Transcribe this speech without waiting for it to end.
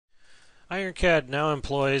IronCAD now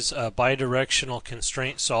employs a bidirectional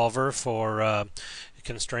constraint solver for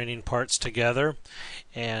constraining parts together,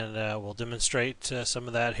 and we'll demonstrate some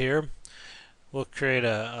of that here. We'll create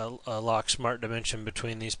a lock smart dimension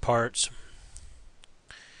between these parts,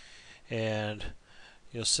 and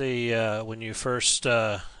you'll see when you first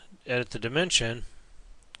edit the dimension,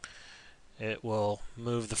 it will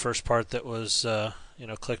move the first part that was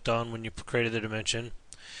clicked on when you created the dimension.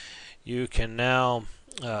 You can now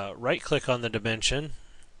right click on the dimension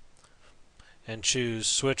and choose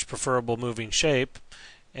switch preferable moving shape,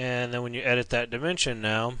 and then when you edit that dimension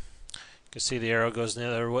now, you can see the arrow goes in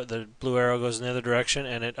the blue arrow goes in the other direction,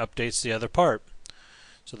 and it updates the other part.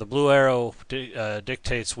 So the blue arrow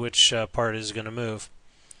dictates which part is going to move.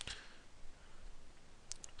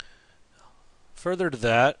 Further to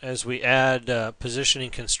that, as we add positioning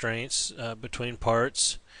constraints between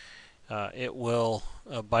parts, it will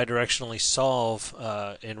bidirectionally solve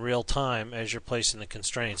in real time as you're placing the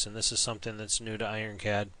constraints, and this is something that's new to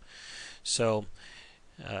IronCAD. So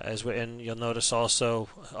and you'll notice also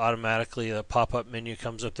automatically the pop-up menu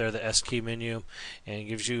comes up there, the S key menu, and it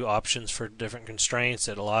gives you options for different constraints.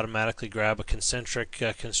 It'll automatically grab a concentric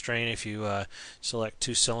constraint if you select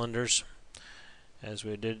 2 cylinders, as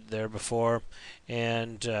we did there before,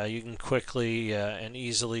 and you can quickly and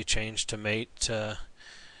easily change to mate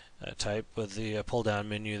type with the pull down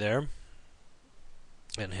menu there,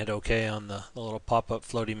 and hit OK on the little pop-up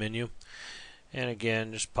floaty menu, and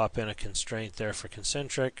again just pop in a constraint there for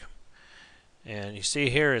concentric, and you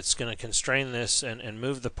see here it's going to constrain this and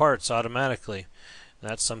move the parts automatically.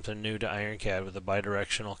 And that's something new to IronCAD with the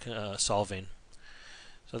bidirectional solving.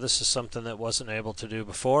 So this is something that wasn't able to do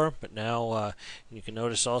before, but now you can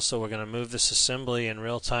notice also we're going to move this assembly in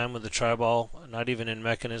real time with the tri-ball, not even in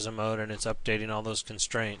mechanism mode, and it's updating all those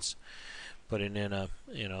constraints, putting in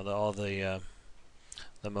all the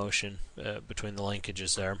motion between the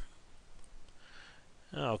linkages there.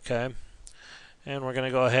 Okay, and we're going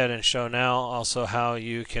to go ahead and show now also how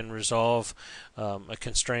you can resolve a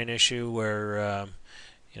constraint issue where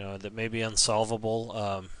that may be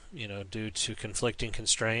unsolvable due to conflicting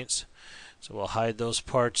constraints. So we'll hide those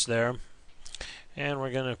parts there, and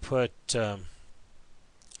we're going to put a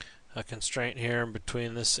constraint here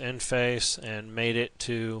between this end face and mate it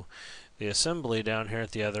to the assembly down here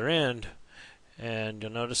at the other end, and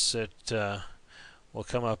you'll notice it will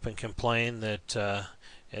come up and complain that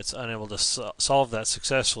it's unable to solve that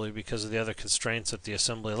successfully because of the other constraints at the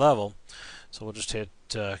assembly level. So we'll just hit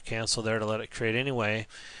cancel there to let it create anyway.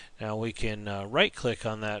 Now we can right click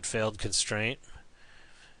on that failed constraint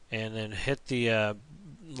and then hit the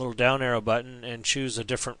little down arrow button and choose a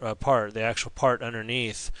different part, the actual part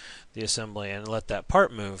underneath the assembly, and let that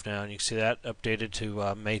part move now. And you can see that updated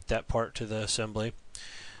to mate that part to the assembly.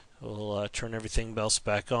 We'll turn everything else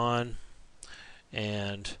back on,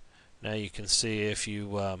 and now you can see if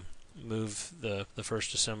you move the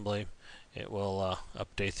first assembly, it will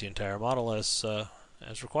update the entire model as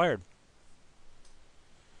required.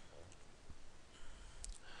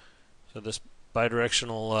 So this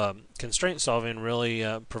bidirectional constraint solving really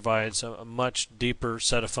provides a much deeper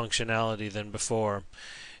set of functionality than before,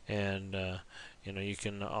 and you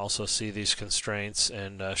can also see these constraints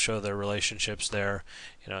and show their relationships there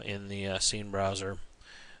in the scene browser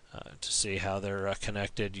to see how they're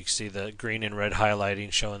connected. You can see the green and red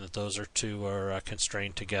highlighting showing that those two are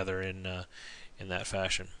constrained together in that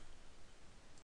fashion.